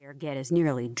dare get as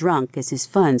nearly drunk as his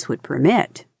funds would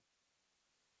permit.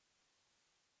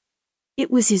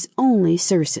 It was his only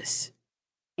surcease,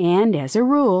 and as a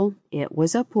rule it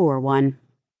was a poor one,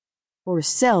 for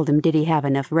seldom did he have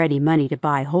enough ready money to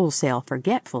buy wholesale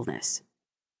forgetfulness.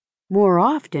 More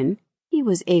often he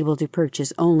was able to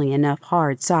purchase only enough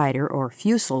hard cider or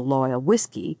Fusel-loyal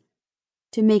whiskey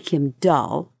to make him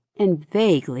dull and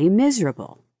vaguely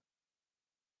miserable.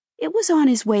 It was on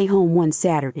his way home one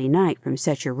Saturday night from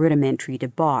such a rudimentary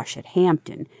debauch at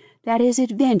Hampton that his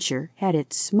adventure had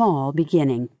its small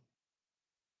beginning.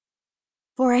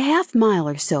 For a half-mile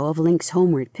or so of Link's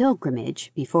homeward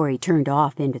pilgrimage, before he turned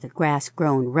off into the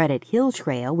grass-grown, rutted hill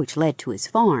trail which led to his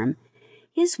farm,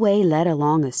 his way led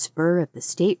along a spur of the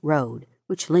state road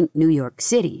which linked New York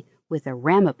City with the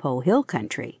Ramapo Hill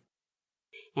country.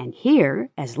 And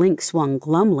here, as Link swung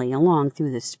glumly along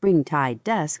through the springtide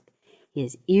dusk,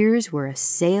 his ears were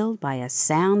assailed by a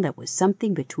sound that was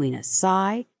something between a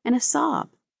sigh and a sob,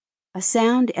 a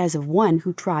sound as of one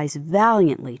who tries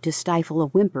valiantly to stifle a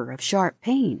whimper of sharp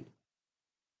pain.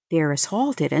 Ferris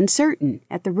halted uncertain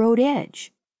at the road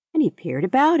edge, and he peered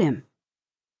about him.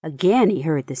 Again he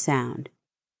heard the sound,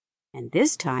 and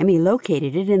this time he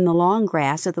located it in the long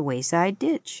grass of the wayside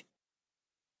ditch.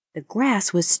 The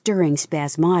grass was stirring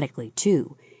spasmodically,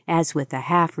 too, as with the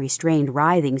half-restrained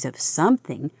writhings of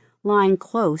something lying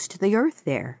close to the earth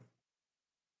there.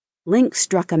 Link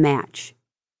struck a match.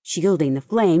 Shielding the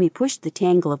flame, he pushed the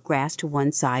tangle of grass to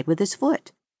one side with his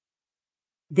foot.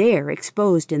 There,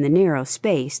 exposed in the narrow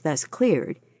space thus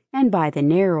cleared, and by the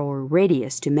narrower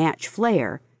radius to match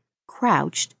flare,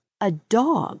 crouched a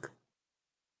dog.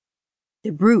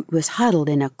 The brute was huddled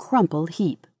in a crumpled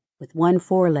heap, with one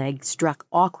foreleg struck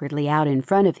awkwardly out in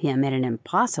front of him at an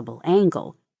impossible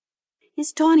angle.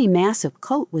 His tawny mass of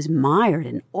coat was mired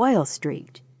and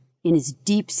oil-streaked. In his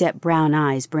deep-set brown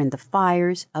eyes burned the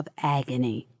fires of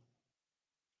agony.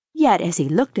 Yet, as he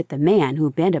looked at the man who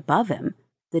bent above him,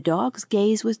 the dog's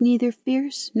gaze was neither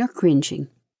fierce nor cringing.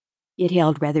 It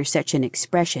held rather such an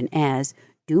expression as,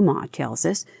 Dumas tells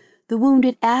us, the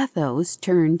wounded Athos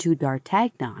turned to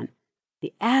D'Artagnan,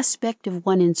 the aspect of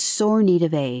one in sore need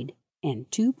of aid,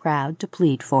 and too proud to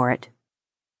plead for it.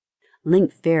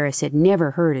 Link Ferris had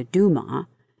never heard of Dumas,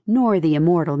 nor the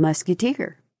immortal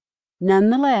Musketeer. None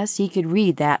the less he could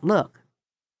read that look,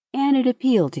 and it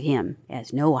appealed to him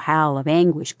as no howl of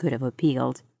anguish could have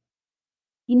appealed.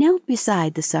 He knelt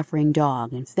beside the suffering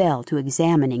dog and fell to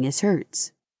examining his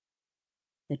hurts.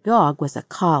 The dog was a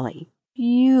collie,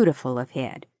 beautiful of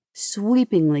head,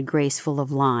 sweepingly graceful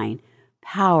of line,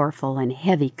 powerful and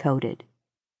heavy-coated.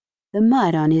 The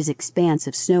mud on his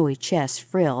expansive snowy chest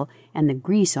frill and the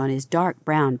grease on his dark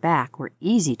brown back were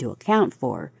easy to account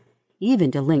for, even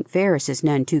to Link Ferris's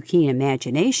none too keen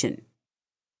imagination.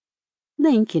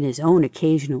 Link, in his own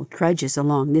occasional trudges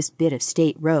along this bit of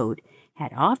state road,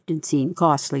 had often seen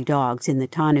costly dogs in the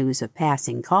tonneaus of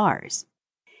passing cars.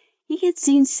 He had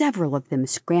seen several of them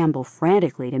scramble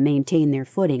frantically to maintain their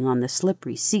footing on the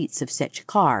slippery seats of such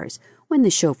cars when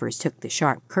the chauffeurs took the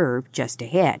sharp curve just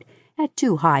ahead at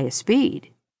too high a speed.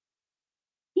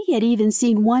 He had even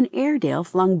seen one Airedale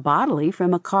flung bodily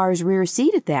from a car's rear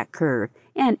seat at that curve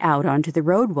and out onto the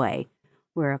roadway,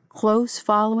 where a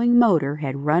close-following motor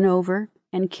had run over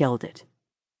and killed it.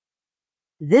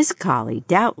 This collie,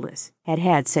 doubtless, had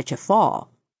had such a fall,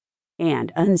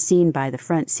 and, unseen by the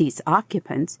front seat's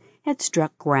occupants, had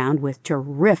struck ground with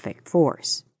terrific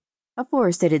force, a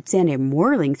force that had sent him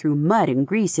whirling through mud and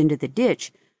grease into the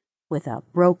ditch with a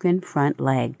broken front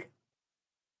leg.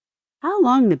 How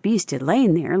long the beast had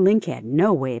lain there, Link had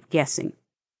no way of guessing,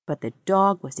 but the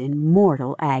dog was in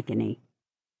mortal agony,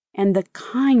 and the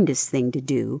kindest thing to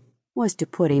do was to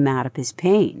put him out of his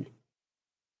pain.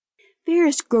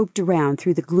 Ferris groped around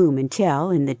through the gloom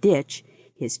until, in the ditch,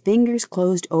 his fingers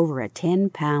closed over a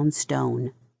 10-pound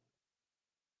stone.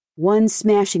 One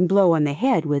smashing blow on the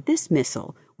head with this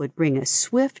missile would bring a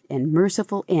swift and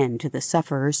merciful end to the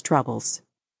sufferer's troubles.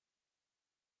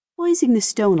 Poising the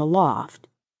stone aloft,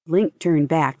 Link turned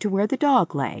back to where the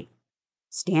dog lay.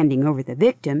 Standing over the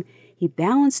victim, he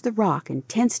balanced the rock and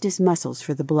tensed his muscles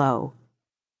for the blow.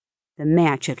 The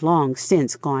match had long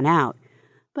since gone out,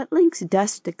 but Link's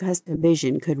dust-accustomed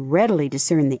vision could readily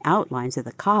discern the outlines of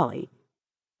the collie,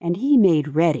 and he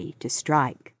made ready to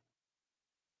strike.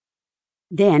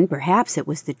 Then perhaps it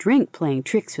was the drink playing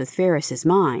tricks with Ferris's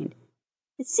mind.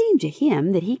 It seemed to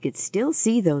him that he could still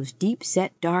see those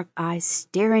deep-set dark eyes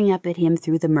staring up at him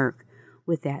through the murk,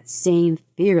 with that same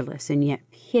fearless and yet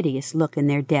piteous look in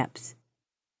their depths.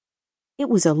 It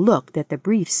was a look that the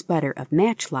brief sputter of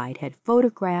matchlight had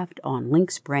photographed on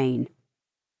Link's brain.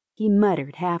 He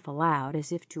muttered half aloud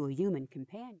as if to a human companion.